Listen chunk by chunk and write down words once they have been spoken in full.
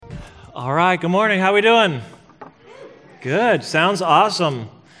All right, good morning. How we doing? Good. Sounds awesome.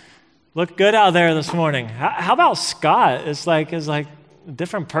 Look good out there this morning. How about Scott? It's like a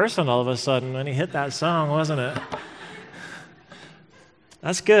different person all of a sudden when he hit that song, wasn't it?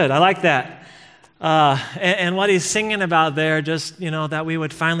 That's good. I like that. And what he's singing about there, just, that we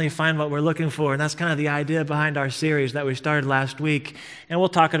would finally find what we're looking for. And that's kind of the idea behind our series that we started last week. And we'll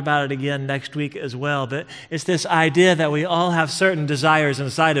talk about it again next week as well. But it's this idea that we all have certain desires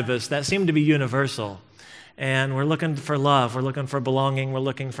inside of us that seem to be universal. And we're looking for love. We're looking for belonging. We're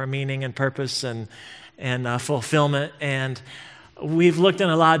looking for meaning and purpose and fulfillment. And we've looked in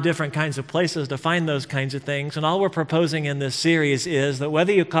a lot of different kinds of places to find those kinds of things, and all we're proposing in this series is that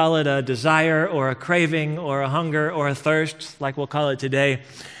whether you call it a desire or a craving or a hunger or a thirst, like we'll call it today,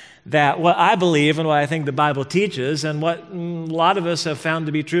 that what I believe and what I think the Bible teaches and what a lot of us have found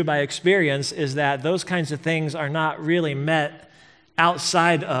to be true by experience is that those kinds of things are not really met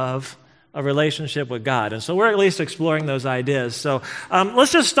outside of a relationship with God. And so we're at least exploring those ideas. So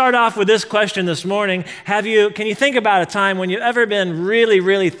let's just start off with this question this morning. Can you think about a time when you've ever been really,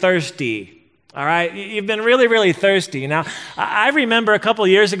 really thirsty? All right? You've been really, really thirsty. Now, I remember a couple of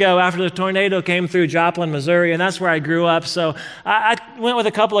years ago after the tornado came through Joplin, Missouri, and that's where I grew up. So I went with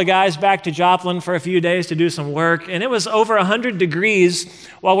a couple of guys back to Joplin for a few days to do some work, and it was over 100 degrees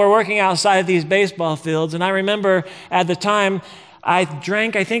while we're working outside these baseball fields. And I remember at the time, I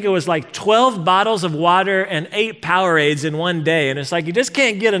drank, I think it was like 12 bottles of water and 8 Powerades in one day. And it's like, you just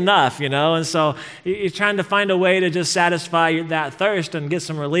can't get enough, And so you're trying to find a way to just satisfy that thirst and get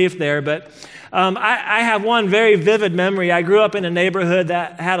some relief there. But I have one very vivid memory. I grew up in a neighborhood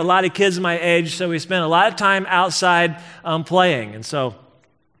that had a lot of kids my age, so we spent a lot of time outside playing. And so,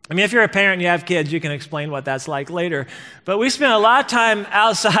 if you're a parent and you have kids, you can explain what that's like later. But we spent a lot of time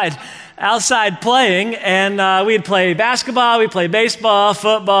outside playing, and we'd play basketball, we'd play baseball,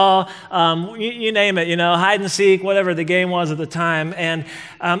 football, you name it, hide and seek, whatever the game was at the time. And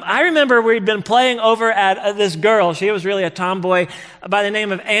I remember we'd been playing over at this girl. She was really a tomboy by the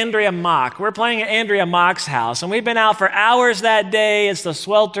name of Andrea Mock. We're playing at Andrea Mock's house, and we've been out for hours that day. It's the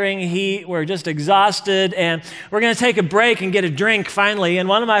sweltering heat. We're just exhausted, and we're going to take a break and get a drink finally. And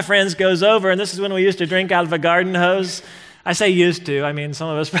one of my friends goes over, and this is when we used to drink out of a garden hose. I say used to. Some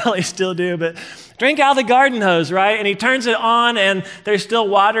of us probably still do, but drink out of the garden hose, right? And he turns it on, and there's still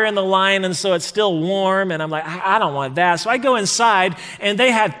water in the line, and so it's still warm, and I'm like, I don't want that. So I go inside, and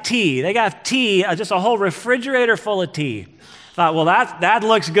they have tea. They got tea, just a whole refrigerator full of tea. Thought, well, that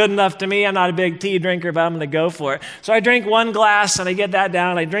looks good enough to me. I'm not a big tea drinker, but I'm going to go for it. So I drink one glass, and I get that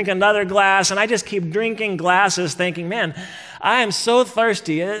down. I drink another glass, and I just keep drinking glasses thinking, man, I am so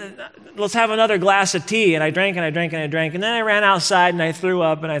thirsty. Let's have another glass of tea. And I drank, and I drank, and I drank. And then I ran outside, and I threw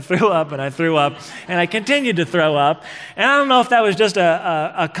up, and I threw up, and I threw up. And I continued to throw up. And I don't know if that was just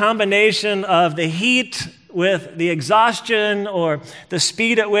a combination of the heat with the exhaustion or the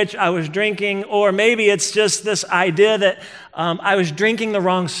speed at which I was drinking, or maybe it's just this idea that I was drinking the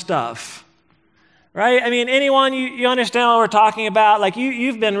wrong stuff, right? Anyone, you understand what we're talking about? Like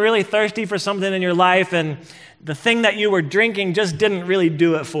you've been really thirsty for something in your life, and the thing that you were drinking just didn't really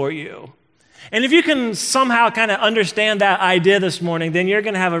do it for you. And if you can somehow kind of understand that idea this morning, then you're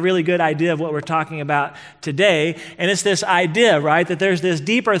going to have a really good idea of what we're talking about today. And it's this idea, right, that there's this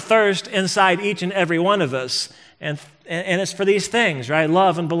deeper thirst inside each and every one of us. And it's for these things, right?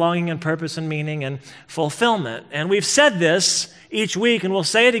 Love and belonging and purpose and meaning and fulfillment. And we've said this each week, and we'll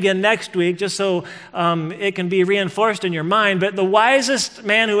say it again next week just so it can be reinforced in your mind. But the wisest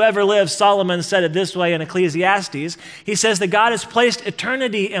man who ever lived, Solomon, said it this way in Ecclesiastes. He says that God has placed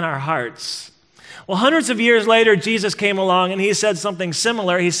eternity in our hearts. Well, hundreds of years later, Jesus came along and he said something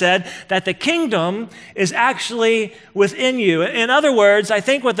similar. He said that the kingdom is actually within you. In other words, I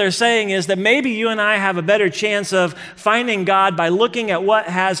think what they're saying is that maybe you and I have a better chance of finding God by looking at what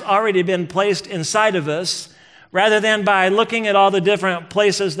has already been placed inside of us rather than by looking at all the different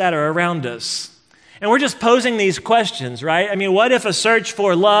places that are around us. And we're just posing these questions, right? What if a search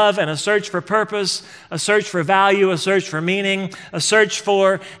for love and a search for purpose, a search for value, a search for meaning, a search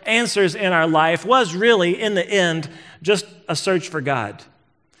for answers in our life was really, in the end, just a search for God?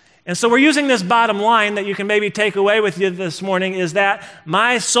 And so we're using this bottom line that you can maybe take away with you this morning is that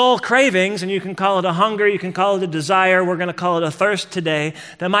my soul cravings, and you can call it a hunger, you can call it a desire, we're going to call it a thirst today,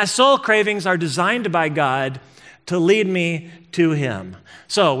 that my soul cravings are designed by God to lead me to Him.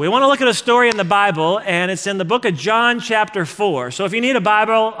 So we want to look at a story in the Bible, and it's in the book of John chapter 4. So if you need a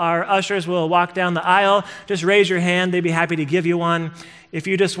Bible, our ushers will walk down the aisle. Just raise your hand. They'd be happy to give you one. If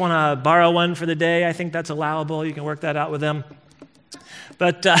you just want to borrow one for the day, I think that's allowable. You can work that out with them.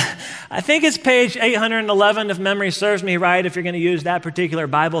 But I think it's page 811, if memory serves me right, if you're going to use that particular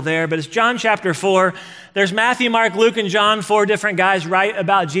Bible there. But it's John chapter 4. There's Matthew, Mark, Luke, and John, 4 different guys write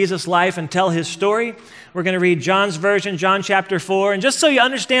about Jesus' life and tell his story. We're going to read John's version, John chapter 4. And just so you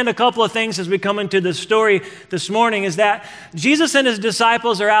understand a couple of things as we come into the story this morning is that Jesus and his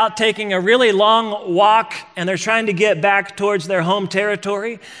disciples are out taking a really long walk, and they're trying to get back towards their home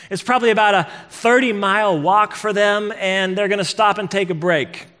territory. It's probably about a 30-mile walk for them, and they're going to stop and take a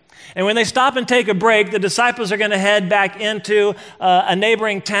break. And when they stop and take a break, the disciples are going to head back into a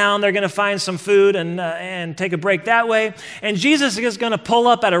neighboring town. They're going to find some food and take a break that way. And Jesus is going to pull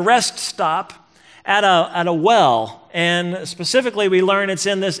up at a rest stop at a well. And specifically, we learn it's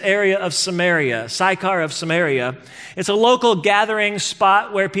in this area of Samaria, Sychar of Samaria. It's a local gathering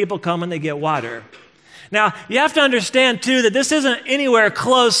spot where people come and they get water. Now, you have to understand, too, that this isn't anywhere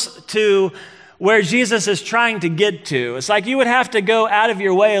close to where Jesus is trying to get to. It's like you would have to go out of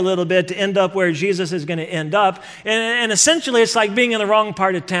your way a little bit to end up where Jesus is going to end up. And essentially, it's like being in the wrong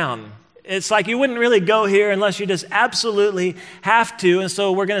part of town. It's like you wouldn't really go here unless you just absolutely have to. And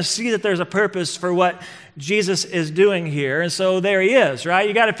so we're going to see that there's a purpose for what Jesus is doing here. And so there he is, right?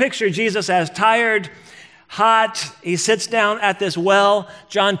 You got to picture Jesus as tired, hot. He sits down at this well.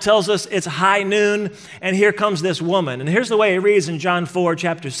 John tells us it's high noon, and here comes this woman. And here's the way it reads in John 4,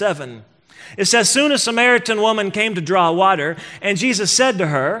 chapter 7. It says, soon a Samaritan woman came to draw water, and Jesus said to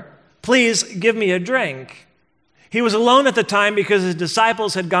her, please give me a drink. He was alone at the time because his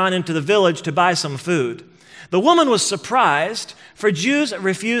disciples had gone into the village to buy some food. The woman was surprised, for Jews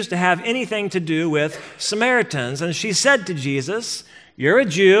refused to have anything to do with Samaritans. And she said to Jesus, you're a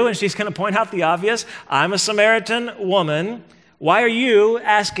Jew, and she's going to point out the obvious. I'm a Samaritan woman. Why are you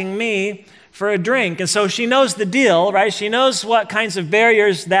asking me for a drink? And so she knows the deal, right? She knows what kinds of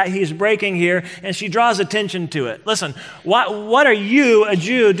barriers that he's breaking here, and she draws attention to it. Listen, what are you, a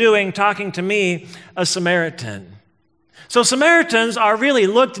Jew, doing talking to me, a Samaritan? So Samaritans are really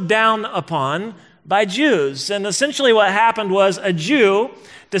looked down upon by Jews. And essentially what happened was a Jew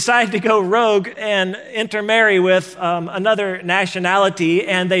decided to go rogue and intermarry with another nationality,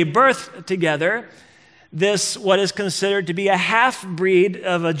 and they birthed together this, what is considered to be a half-breed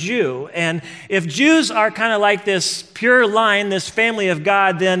of a Jew. And if Jews are kind of like this pure line, this family of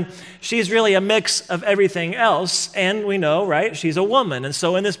God, then she's really a mix of everything else. And we know, right, she's a woman. And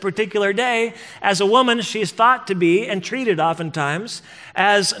so in this particular day, as a woman, she's thought to be and treated oftentimes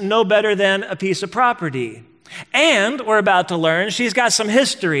as no better than a piece of property. And we're about to learn she's got some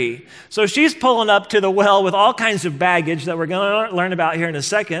history. So she's pulling up to the well with all kinds of baggage that we're going to learn about here in a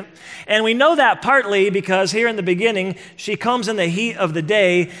second. And we know that partly because here in the beginning, she comes in the heat of the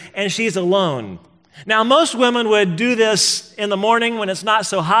day and she's alone. Now, most women would do this in the morning when it's not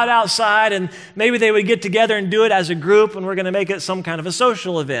so hot outside, and maybe they would get together and do it as a group, and we're going to make it some kind of a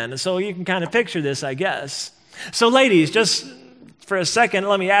social event. And so you can kind of picture this, I guess. So ladies, just for a second,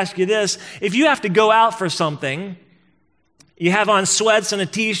 let me ask you this. If you have to go out for something, you have on sweats and a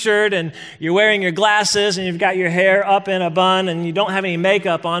t-shirt, and you're wearing your glasses, and you've got your hair up in a bun, and you don't have any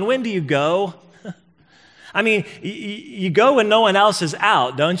makeup on, when do you go? I mean, you go when no one else is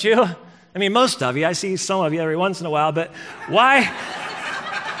out, don't you? I mean, most of you. I see some of you every once in a while, but why?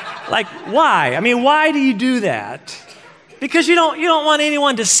 Like, why? I mean, why do you do that? Because you don't want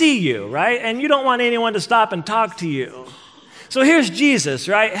anyone to see you, right? And you don't want anyone to stop and talk to you. So here's Jesus,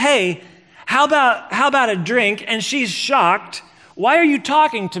 right? Hey, how about a drink? And she's shocked. Why are you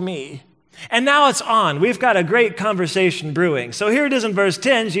talking to me? And now it's on. We've got a great conversation brewing. So here it is in verse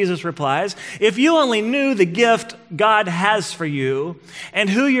 10, Jesus replies, if you only knew the gift God has for you and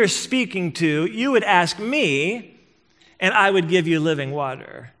who you're speaking to, you would ask me, and I would give you living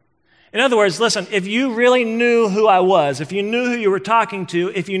water. In other words, listen, if you really knew who I was, if you knew who you were talking to,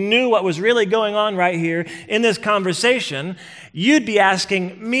 if you knew what was really going on right here in this conversation, you'd be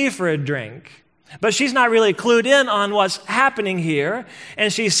asking me for a drink. But she's not really clued in on what's happening here.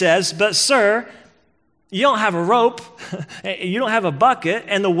 And she says, but sir, you don't have a rope, you don't have a bucket,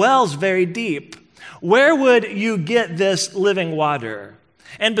 and the well's very deep. Where would you get this living water?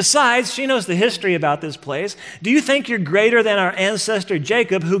 And besides, she knows the history about this place. Do you think you're greater than our ancestor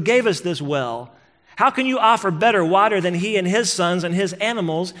Jacob, who gave us this well? How can you offer better water than he and his sons and his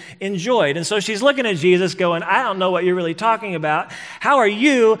animals enjoyed? And so she's looking at Jesus going, I don't know what you're really talking about. How are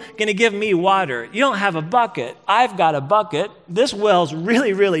you going to give me water? You don't have a bucket. I've got a bucket. This well's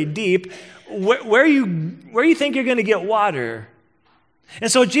really, really deep. Where do you think you're going to get water? And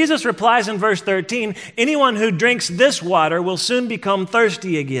so Jesus replies in verse 13, anyone who drinks this water will soon become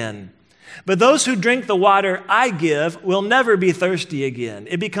thirsty again. But those who drink the water I give will never be thirsty again.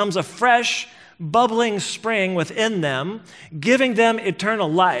 It becomes a fresh, bubbling spring within them, giving them eternal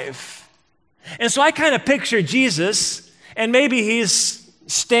life. And so I kind of picture Jesus, and maybe he's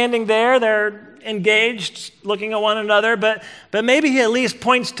standing there, they're engaged, looking at one another, but maybe he at least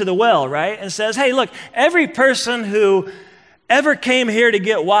points to the well, right? And says, hey, look, every person who ever came here to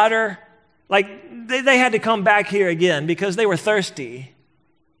get water, like they had to come back here again because they were thirsty.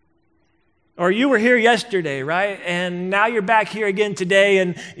 Or you were here yesterday, right? And now you're back here again today,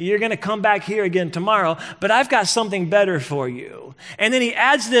 and you're going to come back here again tomorrow. But I've got something better for you. And then he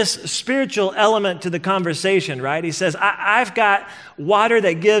adds this spiritual element to the conversation, right? He says, I've got water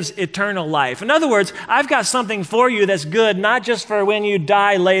that gives eternal life. In other words, I've got something for you that's good, not just for when you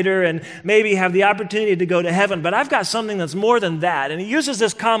die later and maybe have the opportunity to go to heaven, but I've got something that's more than that. And he uses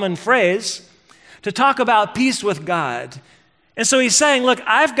this common phrase to talk about peace with God. And so he's saying, look,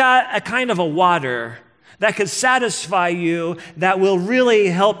 I've got a kind of a water that could satisfy you, that will really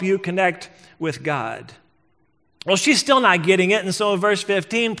help you connect with God. Well, she's still not getting it. And so in verse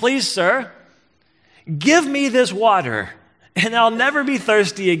 15, please, sir, give me this water, and I'll never be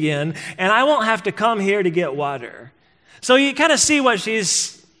thirsty again, and I won't have to come here to get water. So you kind of see what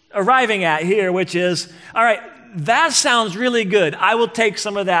she's arriving at here, which is, all right, that sounds really good. I will take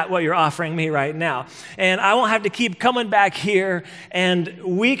some of that, what you're offering me right now. And I won't have to keep coming back here, and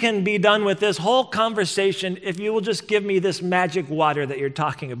we can be done with this whole conversation if you will just give me this magic water that you're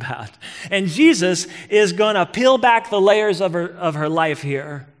talking about. And Jesus is going to peel back the layers of her life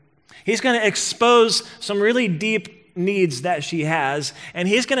here. He's going to expose some really deep needs that she has, and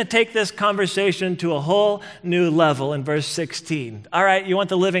he's going to take this conversation to a whole new level in verse 16. All right, you want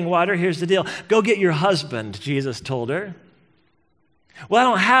the living water? Here's the deal. Go get your husband, Jesus told her. Well, I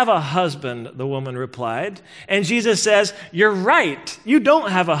don't have a husband, the woman replied. And Jesus says, you're right. You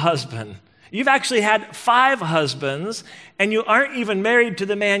don't have a husband. You've actually had 5 husbands, and you aren't even married to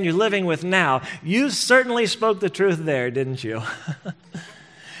the man you're living with now. You certainly spoke the truth there, didn't you?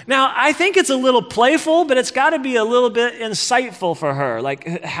 Now, I think it's a little playful, but it's got to be a little bit insightful for her.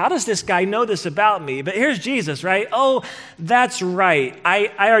 Like, how does this guy know this about me? But here's Jesus, right? Oh, that's right. I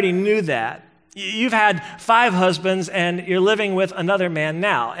already knew that. You've had 5 husbands, and you're living with another man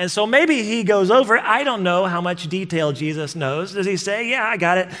now. And so maybe he goes over, I don't know how much detail Jesus knows. Does he say, yeah, I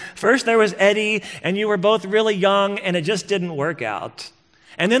got it. First there was Eddie, and you were both really young, and it just didn't work out.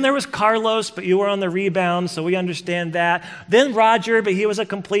 And then there was Carlos, but you were on the rebound, so we understand that. Then Roger, but he was a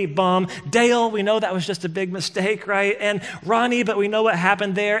complete bum. Dale, we know that was just a big mistake, right? And Ronnie, but we know what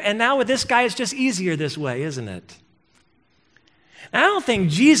happened there. And now with this guy, it's just easier this way, isn't it? Now, I don't think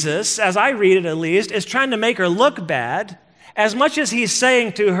Jesus, as I read it at least, is trying to make her look bad. As much as he's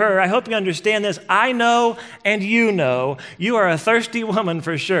saying to her, I hope you understand this, I know and you know, you are a thirsty woman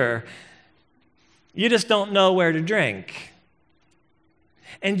for sure. You just don't know where to drink.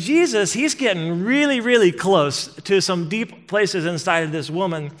 And Jesus, he's getting really, really close to some deep places inside of this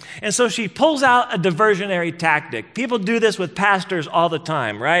woman. And so she pulls out a diversionary tactic. People do this with pastors all the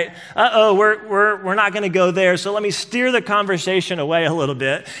time, right? We're not going to go there, so let me steer the conversation away a little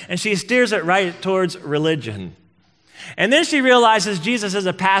bit. And she steers it right towards religion. And then she realizes Jesus is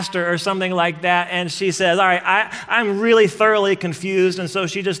a pastor or something like that, and she says, all right, I'm really thoroughly confused. And so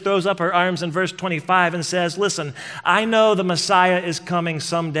she just throws up her arms in verse 25 and says, listen, I know the Messiah is coming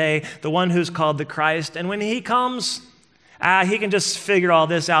someday, the one who's called the Christ. And when he comes, he can just figure all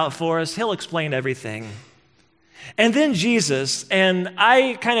this out for us. He'll explain everything. And then Jesus, and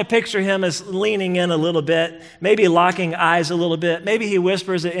I kind of picture him as leaning in a little bit, maybe locking eyes a little bit. Maybe he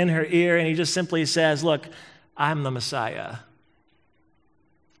whispers it in her ear, and he just simply says, look, I'm the Messiah.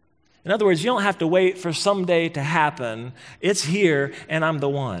 In other words, you don't have to wait for someday to happen. It's here, and I'm the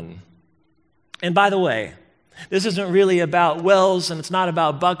one. And by the way, this isn't really about wells, and it's not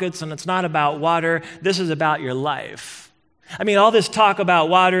about buckets, and it's not about water. This is about your life. I mean, all this talk about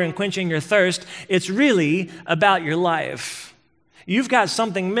water and quenching your thirst, it's really about your life. You've got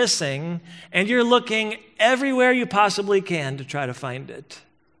something missing, and you're looking everywhere you possibly can to try to find it.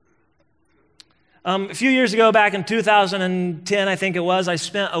 A few years ago, back in 2010, I think it was, I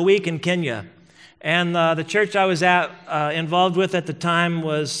spent a week in Kenya. And the church I was involved with at the time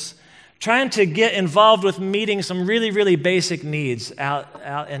was trying to get involved with meeting some really, really basic needs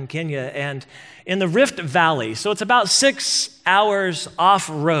out in Kenya and in the Rift Valley. So it's about 6 hours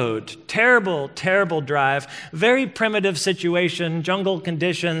off-road. Terrible, terrible drive. Very primitive situation, jungle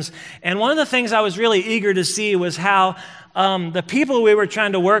conditions. And one of the things I was really eager to see was how the people we were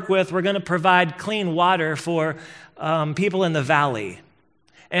trying to work with were going to provide clean water for people in the valley.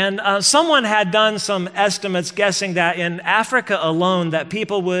 And someone had done some estimates guessing that in Africa alone that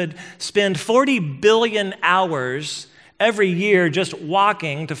people would spend 40 billion hours every year just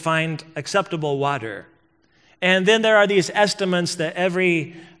walking to find acceptable water. And then there are these estimates that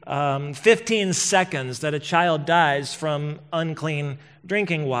every 15 seconds that a child dies from unclean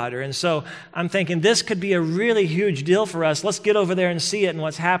drinking water. And so I'm thinking this could be a really huge deal for us. Let's get over there and see it and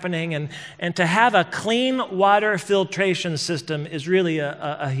what's happening. And to have a clean water filtration system is really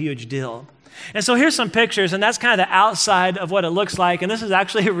a huge deal. And so here's some pictures, and that's kind of the outside of what it looks like. And this is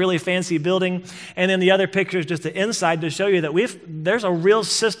actually a really fancy building. And then the other picture is just the inside to show you that there's a real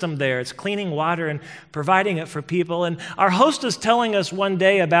system there. It's cleaning water and providing it for people. And our host is telling us one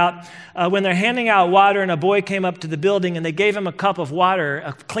day about when they're handing out water, and a boy came up to the building, and they gave him a cup of water,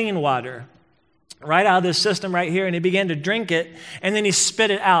 a clean water, right out of this system right here. And he began to drink it, and then he spit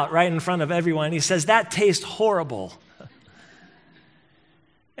it out right in front of everyone. And he says, "That tastes horrible."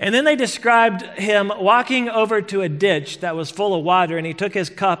 And then they described him walking over to a ditch that was full of water, and he took his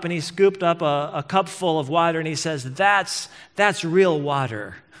cup and he scooped up a cup full of water, and he says, that's real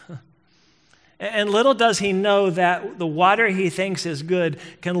water. And little does he know that the water he thinks is good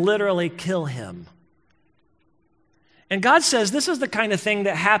can literally kill him. And God says this is the kind of thing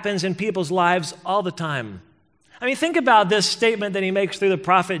that happens in people's lives all the time. I mean, think about this statement that he makes through the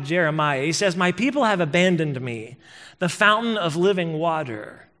prophet Jeremiah. He says, "My people have abandoned me, the fountain of living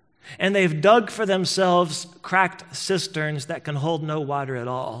water, and they've dug for themselves cracked cisterns that can hold no water at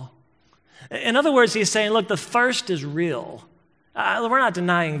all." In other words, he's saying, look, the thirst is real. We're not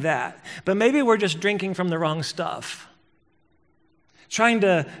denying that. But maybe we're just drinking from the wrong stuff. Trying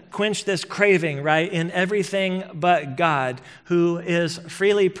to quench this craving, right, in everything but God, who is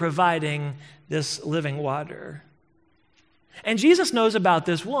freely providing this living water. And Jesus knows about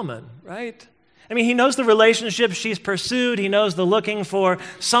this woman, right? I mean, he knows the relationship she's pursued. He knows the looking for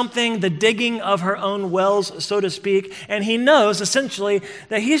something, the digging of her own wells, so to speak. And he knows, essentially,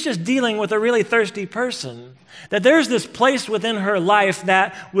 that he's just dealing with a really thirsty person. That there's this place within her life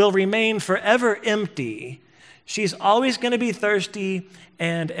that will remain forever empty. She's always going to be thirsty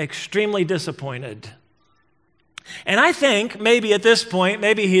and extremely disappointed. And I think maybe at this point,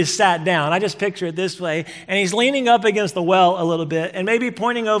 maybe he's sat down. I just picture it this way. And he's leaning up against the well a little bit and maybe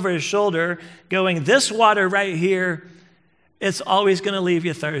pointing over his shoulder, going, "This water right here, it's always going to leave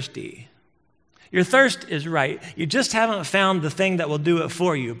you thirsty. Your thirst is right. You just haven't found the thing that will do it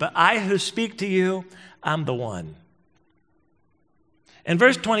for you. But I who speak to you, I'm the one." And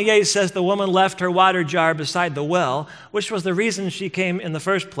verse 28 says the woman left her water jar beside the well, which was the reason she came in the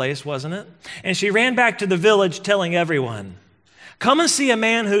first place, wasn't it? And she ran back to the village telling everyone, "Come and see a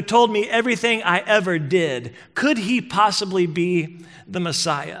man who told me everything I ever did. Could he possibly be the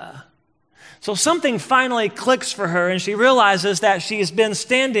Messiah?" So something finally clicks for her, and she realizes that she's been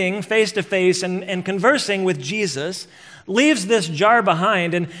standing face to face and conversing with Jesus, leaves this jar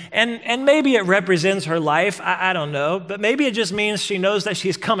behind, and maybe it represents her life, I don't know, but maybe it just means she knows that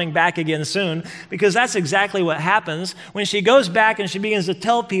she's coming back again soon, because that's exactly what happens when she goes back and she begins to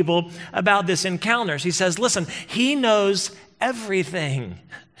tell people about this encounter. She says, "Listen, he knows everything.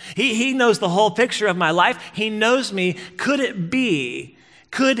 He knows the whole picture of my life. He knows me. Could it be?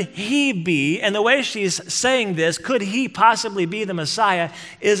 Could he be?" And the way she's saying this, "Could he possibly be the Messiah?"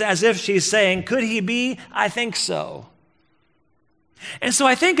 is as if she's saying, "Could he be? I think so." And so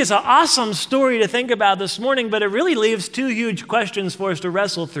I think it's an awesome story to think about this morning, but it really leaves two huge questions for us to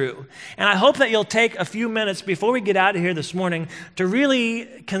wrestle through. And I hope that you'll take a few minutes before we get out of here this morning to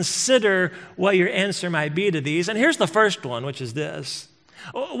really consider what your answer might be to these. And here's the first one, which is this.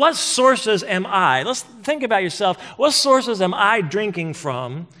 What sources am I? Let's think about yourself. What sources am I drinking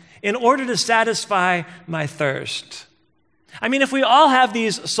from in order to satisfy my thirst? I mean, if we all have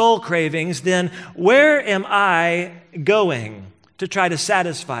these soul cravings, then where am I going to try to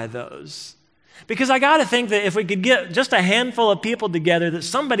satisfy those? Because I got to think that if we could get just a handful of people together, that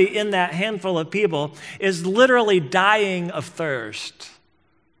somebody in that handful of people is literally dying of thirst.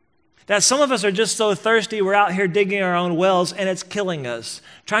 That some of us are just so thirsty, we're out here digging our own wells and it's killing us,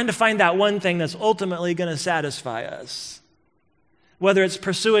 trying to find that one thing that's ultimately going to satisfy us. Whether it's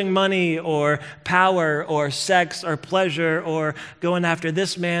pursuing money or power or sex or pleasure or going after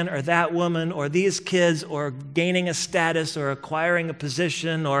this man or that woman or these kids or gaining a status or acquiring a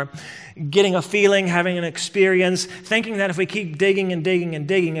position or getting a feeling, having an experience, thinking that if we keep digging and digging and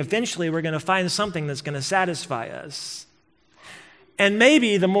digging, eventually we're going to find something that's going to satisfy us. And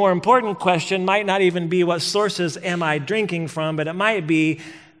maybe the more important question might not even be what sources am I drinking from, but it might be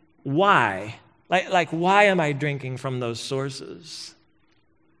why. Like, why am I drinking from those sources?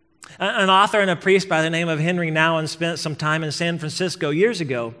 An author and a priest by the name of Henry Nouwen spent some time in San Francisco years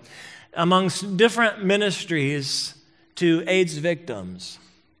ago amongst different ministries to AIDS victims.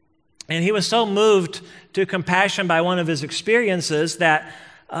 And he was so moved to compassion by one of his experiences that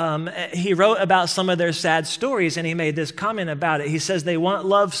he wrote about some of their sad stories, and he made this comment about it. He says, they want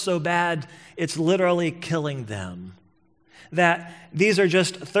love so bad, it's literally killing them. That these are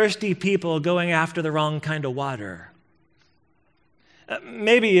just thirsty people going after the wrong kind of water.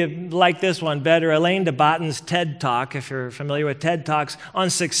 Maybe you like this one better, Elaine de Botton's TED Talk, if you're familiar with TED Talks, on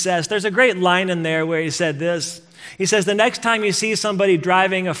success. There's a great line in there where he said this. He says, the next time you see somebody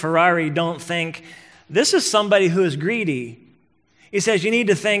driving a Ferrari, don't think, this is somebody who is greedy. He says, you need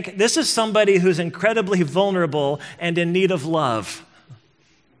to think, this is somebody who's incredibly vulnerable and in need of love.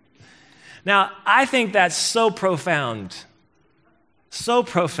 Now, I think that's so profound. So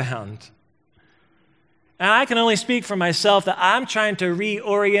profound. And I can only speak for myself that I'm trying to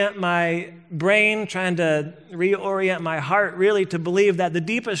reorient my brain, trying to reorient my heart really to believe that the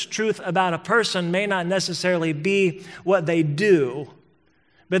deepest truth about a person may not necessarily be what they do,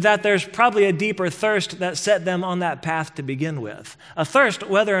 but that there's probably a deeper thirst that set them on that path to begin with. A thirst,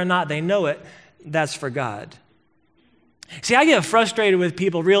 whether or not they know it, that's for God. See, I get frustrated with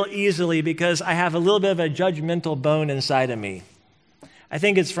people real easily because I have a little bit of a judgmental bone inside of me. I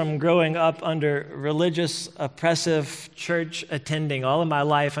think it's from growing up under religious, oppressive church attending all of my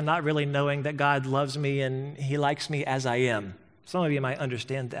life and not really knowing that God loves me and he likes me as I am. Some of you might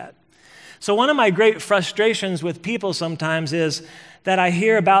understand that. So one of my great frustrations with people sometimes is that I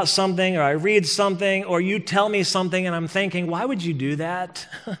hear about something or I read something or you tell me something and I'm thinking, why would you do that?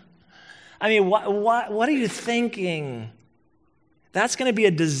 I mean, what are you thinking? That's going to be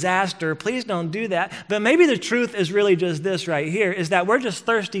a disaster. Please don't do that. But maybe the truth is really just this right here, is that we're just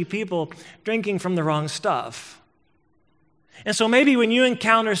thirsty people drinking from the wrong stuff. And so maybe when you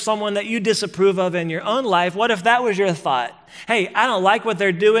encounter someone that you disapprove of in your own life, what if that was your thought? Hey, I don't like what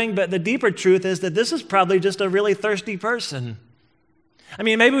they're doing, but the deeper truth is that this is probably just a really thirsty person. I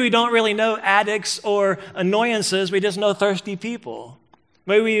mean, maybe we don't really know addicts or annoyances. We just know thirsty people.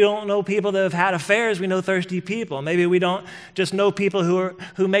 Maybe we don't know people that have had affairs. We know thirsty people. Maybe we don't just know people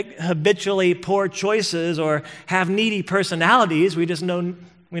who make habitually poor choices or have needy personalities. We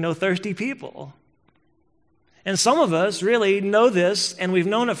know thirsty people. And some of us really know this, and we've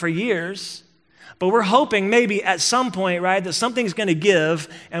known it for years, but we're hoping maybe at some point, right, that something's going to give,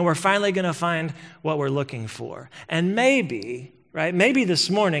 and we're finally going to find what we're looking for. And maybe, right, maybe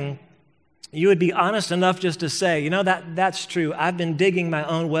this morning, you would be honest enough just to say, you know, that's true. I've been digging my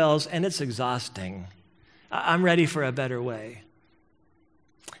own wells, and it's exhausting. I'm ready for a better way.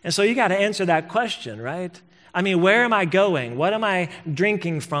 And so you got to answer that question, right? I mean, where am I going? What am I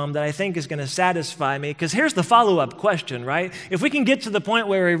drinking from that I think is going to satisfy me? Because here's the follow-up question, right? If we can get to the point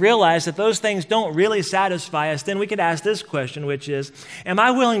where we realize that those things don't really satisfy us, then we could ask this question, which is, am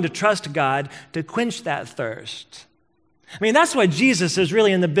I willing to trust God to quench that thirst? I mean, that's what Jesus is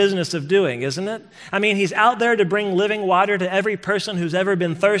really in the business of doing, isn't it? I mean, he's out there to bring living water to every person who's ever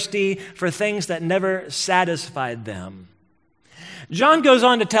been thirsty for things that never satisfied them. John goes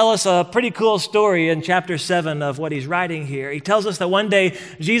on to tell us a pretty cool story in chapter 7 of what he's writing here. He tells us that one day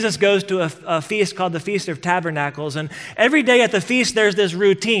Jesus goes to a feast called the Feast of Tabernacles, and every day at the feast there's this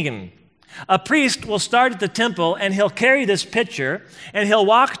routine. A priest will start at the temple, and he'll carry this pitcher, and he'll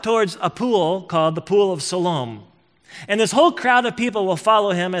walk towards a pool called the Pool of Siloam. And this whole crowd of people will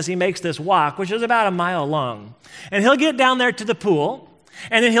follow him as he makes this walk, which is about a mile long. And he'll get down there to the pool,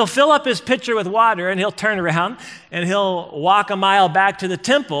 and then he'll fill up his pitcher with water, and he'll turn around, and he'll walk a mile back to the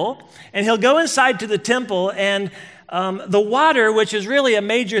temple, and he'll go inside to the temple, and the water, which is really a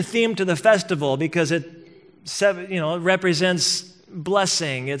major theme to the festival because it represents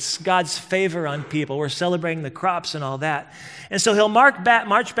blessing. It's God's favor on people. We're celebrating the crops and all that. And so he'll march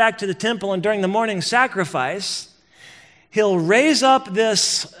back to the temple, and during the morning sacrifice, he'll raise up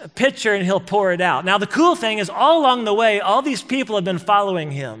this pitcher and he'll pour it out. Now, the cool thing is all along the way, all these people have been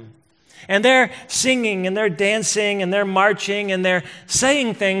following him. And they're singing and they're dancing and they're marching and they're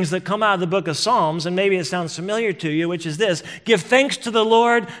saying things that come out of the book of Psalms, and maybe it sounds familiar to you, which is this: give thanks to the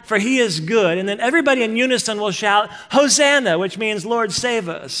Lord, for he is good. And then everybody in unison will shout, Hosanna, which means Lord, save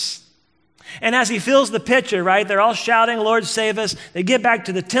us. And as he fills the pitcher, right, they're all shouting, Lord, save us. They get back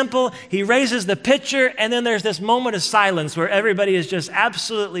to the temple. He raises the pitcher, and then there's this moment of silence where everybody is just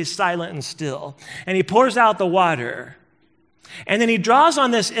absolutely silent and still. And he pours out the water. And then he draws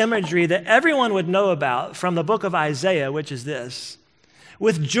on this imagery that everyone would know about from the book of Isaiah, which is this: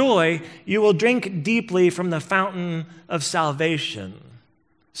 with joy, you will drink deeply from the fountain of salvation.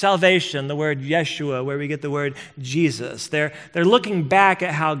 Salvation, the word Yeshua, where we get the word Jesus. They're looking back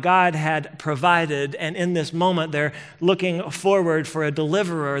at how God had provided, and in this moment, they're looking forward for a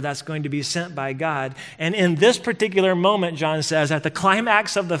deliverer that's going to be sent by God. And in this particular moment, John says, at the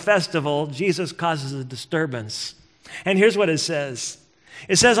climax of the festival, Jesus causes a disturbance. And here's what it says.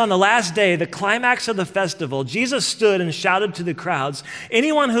 It says, on the last day, the climax of the festival, Jesus stood and shouted to the crowds,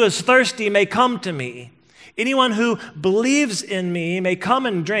 "Anyone who is thirsty may come to me. Anyone who believes in me may come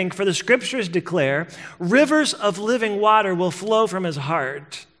and drink, for the scriptures declare, rivers of living water will flow from his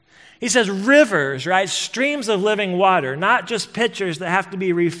heart." He says rivers, right? Streams of living water, not just pitchers that have to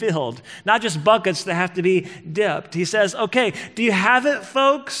be refilled, not just buckets that have to be dipped. He says, okay, do you have it,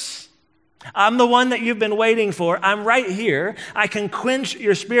 folks? I'm the one that you've been waiting for. I'm right here. I can quench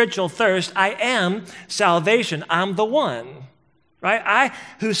your spiritual thirst. I am salvation. I'm the one. Right? I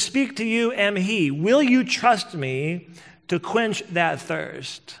who speak to you am he. Will you trust me to quench that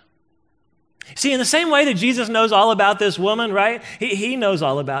thirst? See, in the same way that Jesus knows all about this woman, right? He knows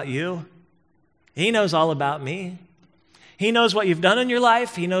all about you. He knows all about me. He knows what you've done in your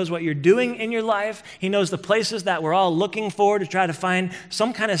life. He knows what you're doing in your life. He knows the places that we're all looking for to try to find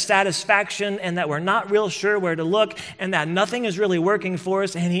some kind of satisfaction, and that we're not real sure where to look, and that nothing is really working for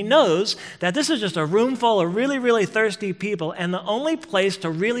us. And he knows that this is just a room full of really, really thirsty people, and the only place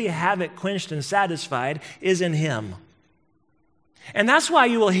to really have it quenched and satisfied is in him. And that's why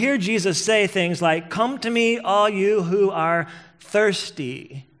you will hear Jesus say things like, "Come to me, all you who are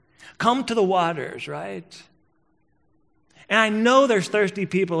thirsty." Come to the waters, right? And I know there's thirsty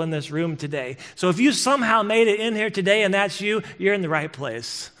people in this room today. So if you somehow made it in here today and that's you, you're in the right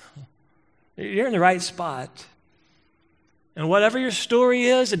place. You're in the right spot. And whatever your story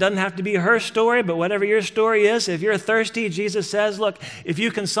is, it doesn't have to be her story, but whatever your story is, if you're thirsty, Jesus says, look, if you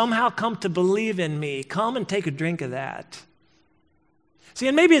can somehow come to believe in me, come and take a drink of that. See,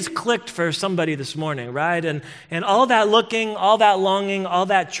 and maybe it's clicked for somebody this morning, right? And all that looking, all that longing, all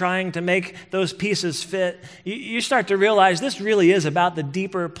that trying to make those pieces fit, you start to realize this really is about the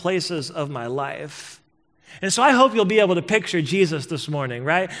deeper places of my life. And so I hope you'll be able to picture Jesus this morning,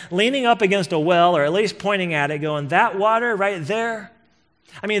 right? Leaning up against a well, or at least pointing at it, going, that water right there,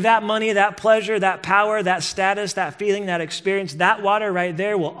 I mean, that money, that pleasure, that power, that status, that feeling, that experience, that water right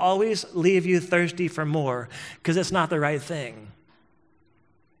there will always leave you thirsty for more, because it's not the right thing.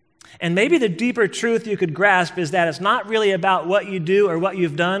 And maybe the deeper truth you could grasp is that it's not really about what you do or what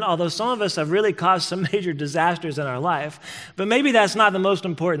you've done, although some of us have really caused some major disasters in our life. But maybe that's not the most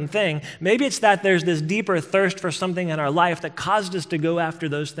important thing. Maybe it's that there's this deeper thirst for something in our life that caused us to go after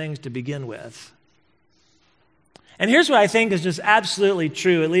those things to begin with. And here's what I think is just absolutely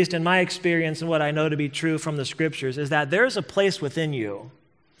true, at least in my experience and what I know to be true from the scriptures, is that there's a place within you.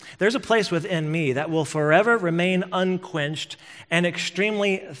 There's a place within me that will forever remain unquenched and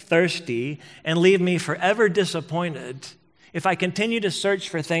extremely thirsty and leave me forever disappointed if I continue to search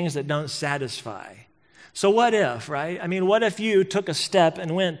for things that don't satisfy. So what if, right? I mean, what if you took a step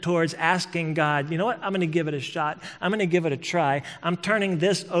and went towards asking God, you know what, I'm going to give it a shot. I'm going to give it a try. I'm turning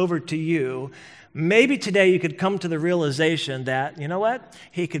this over to you. Maybe today you could come to the realization that, you know what,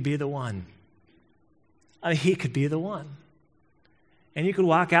 he could be the one. He could be the one. And you could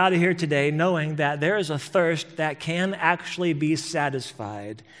walk out of here today knowing that there is a thirst that can actually be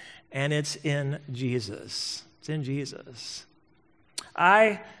satisfied, and it's in Jesus. It's in Jesus.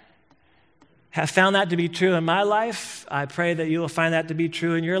 I have found that to be true in my life. I pray that you will find that to be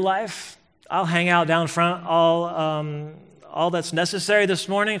true in your life. I'll hang out down front all that's necessary this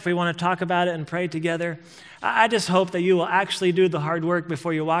morning if we want to talk about it and pray together. I just hope that you will actually do the hard work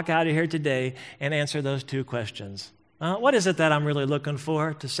before you walk out of here today and answer those two questions. What is it that I'm really looking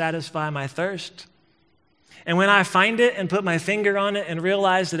for to satisfy my thirst? And when I find it and put my finger on it and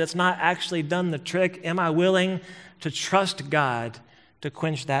realize that it's not actually done the trick, am I willing to trust God to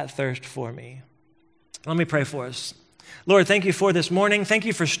quench that thirst for me? Let me pray for us. Lord, thank you for this morning. Thank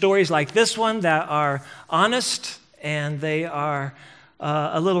you for stories like this one that are honest and they are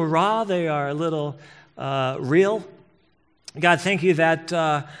a little raw. They are a little real. God, thank you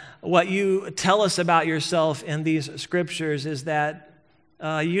that what you tell us about yourself in these scriptures is that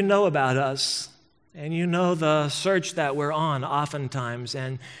you know about us, and you know the search that we're on oftentimes,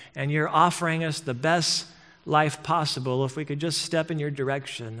 and you're offering us the best life possible if we could just step in your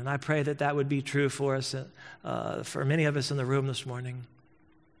direction. And I pray that that would be true for us, for many of us in the room this morning.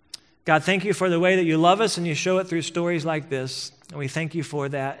 God, thank you for the way that you love us, and you show it through stories like this. And we thank you for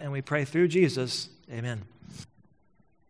that, and we pray through Jesus. Amen.